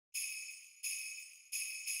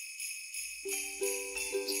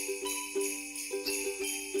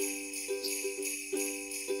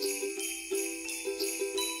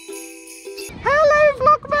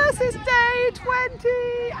2020.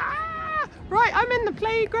 Right, I'm in the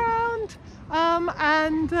playground,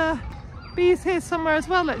 and Bee's here somewhere as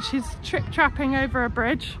well. Look, she's trip-trapping over a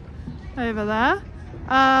bridge over there,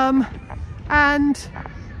 and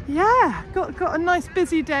yeah, got a nice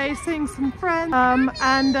busy day, seeing some friends,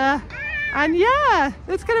 and yeah,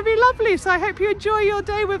 it's going to be lovely. So I hope you enjoy your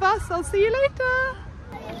day with us. I'll see you later.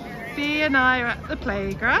 Bee and I are at the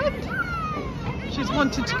playground. She's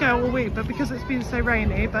wanted to go all week, but because it's been so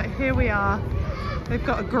rainy, but here we are. They've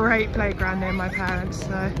got a great playground near my parents,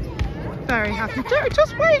 so very happy.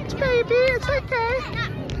 Just wait, baby, it's okay.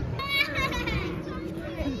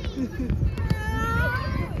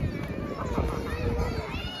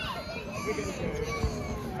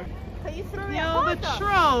 You're the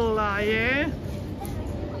troll, are you?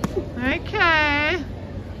 Okay.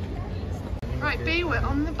 Right, Bee, we're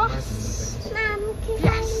on the bus. Mum,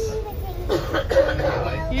 yes.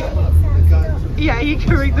 Yeah, you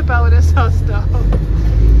can ring the bell when it starts stop. Oh.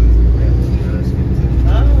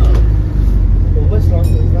 Well, West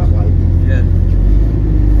London's that way. Yeah.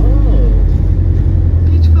 Oh.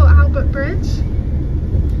 Beautiful Albert Bridge.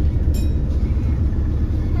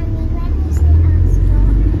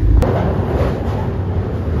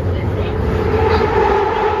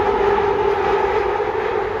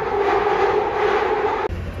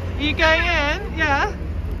 Are you going in? Yeah.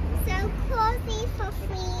 So coffee for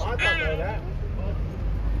free. I don't know that.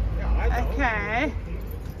 Okay.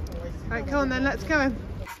 Right, come on then, let's go in.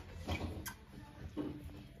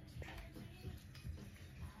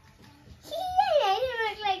 You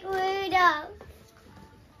look like Rudolph.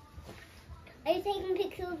 Are you taking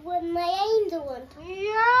pictures of when my angel one?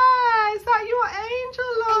 Yeah, is that your angel,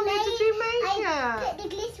 Lolly? Did you make it? I put the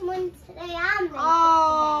glitter ones that I am.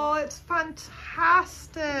 Oh, it's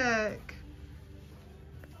fantastic.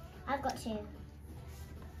 I've got two.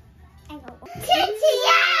 I got one.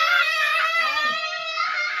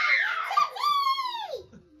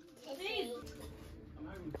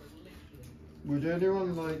 Would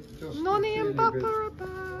anyone like just Nonny and Papa are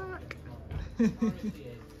back.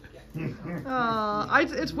 Oh,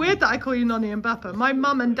 it's weird that I call you Nonny and Papa. My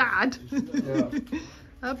mum and dad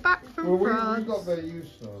are back from France. We got very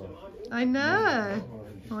used to that. I know.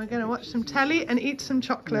 Well, we're going to watch some telly and eat some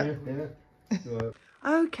chocolate. Yeah.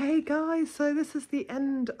 Okay guys, so this is the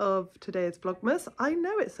end of today's Vlogmas. I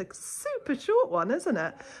know it's a super short one, isn't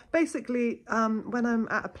it? Basically, when I'm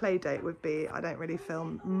at a play date with Bee, I don't really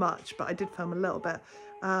film much, but I did film a little bit.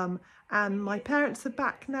 And my parents are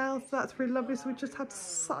back now, so that's really lovely. So we just had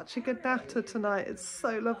such a good natter tonight. It's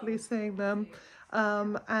so lovely seeing them.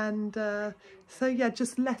 So yeah,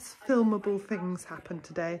 just less filmable things happened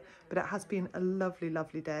today, but it has been a lovely,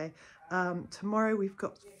 lovely day. Tomorrow we've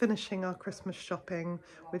got finishing our Christmas shopping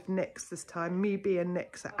with Nix this time. Me, Bee and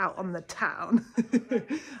Nix are out on the town.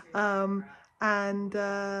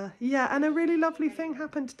 Yeah, and a really lovely thing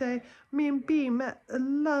happened today. Me and Bee met a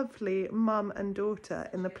lovely mum and daughter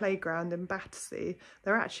in the playground in Battersea.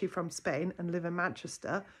 They're actually from Spain and live in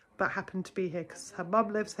Manchester, but happened to be here because her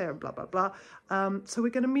mum lives here and blah, blah, blah. So we're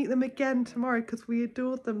going to meet them again tomorrow because we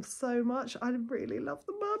adored them so much. I really love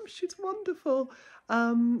the mum. She's wonderful.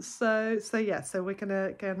 So yeah, so we're going to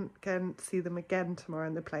again see them again tomorrow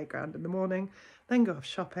in the playground in the morning, then go off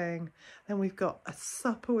shopping. Then we've got a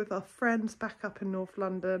supper with our friends back up in North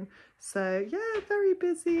London. So yeah, very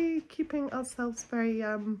busy, keeping ourselves very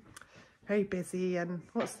busy. And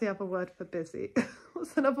what's the other word for busy?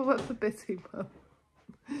 What's another word for busy, Mum?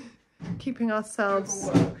 Keeping ourselves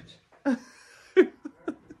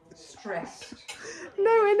stressed.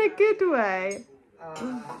 No, in a good way.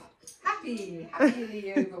 Happily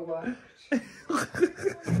overworked.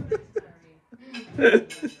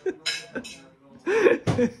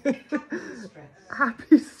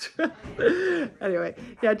 Happy stress. Anyway,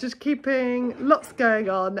 yeah, just keeping lots going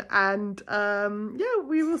on, and yeah,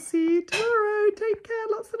 we will see you tomorrow. Take care,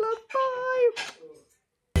 lots of love, bye.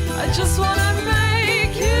 I just wanna make